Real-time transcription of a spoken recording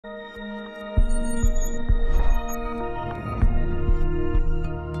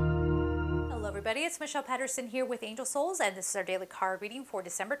everybody. It's Michelle Patterson here with Angel Souls, and this is our daily card reading for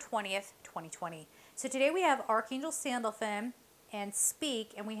December 20th, 2020. So today we have Archangel Sandalphon and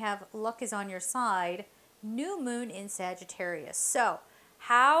Speak, and we have Luck is on your side, New Moon in Sagittarius. So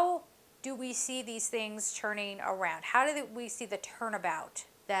how do we see these things turning around? How do we see the turnabout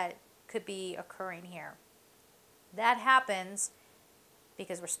that could be occurring here? That happens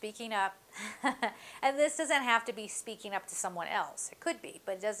because we're speaking up. And this doesn't have to be speaking up to someone else. It could be,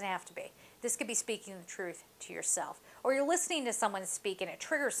 but it doesn't have to be. This could be speaking the truth to yourself. Or you're listening to someone speak and it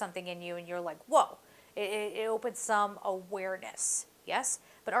triggers something in you and you're like, whoa, it opens some awareness. Yes?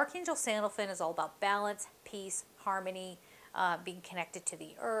 But Archangel Sandalphon is all about balance, peace, harmony, being connected to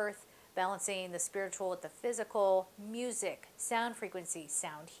the earth, balancing the spiritual with the physical, music, sound frequency,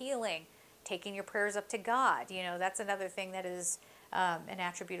 sound healing, taking your prayers up to God. You know, that's another thing that is an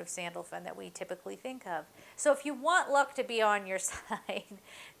attribute of Sandalphon that we typically think of. So if you want luck to be on your side,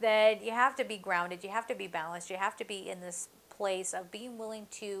 then you have to be grounded, you have to be balanced, you have to be in this place of being willing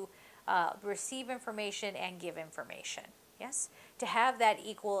to receive information and give information. Yes? To have that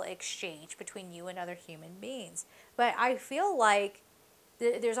equal exchange between you and other human beings. But I feel like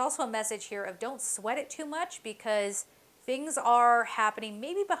there's also a message here of don't sweat it too much, because things are happening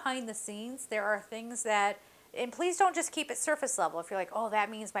maybe behind the scenes. There are things that, and please don't just keep it surface level. If you're like, oh, that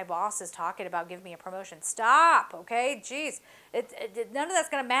means my boss is talking about giving me a promotion. Stop, okay? Jeez, none of that's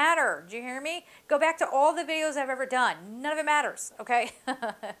going to matter. Do you hear me? Go back to all the videos I've ever done. None of it matters, okay?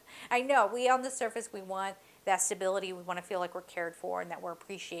 I know, we on the surface, we want that stability. We want to feel like we're cared for and that we're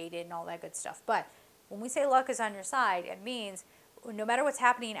appreciated and all that good stuff. But when we say luck is on your side, it means no matter what's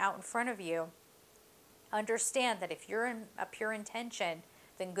happening out in front of you, understand that if you're in a pure intention,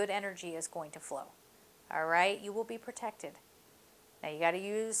 then good energy is going to flow. All right? You will be protected. Now, you got to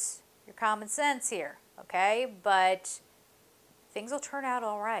use your common sense here, okay? But things will turn out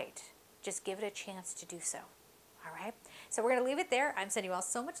all right. Just give it a chance to do so. All right? So we're going to leave it there. I'm sending you all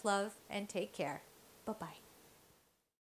so much love, and take care. Bye-bye.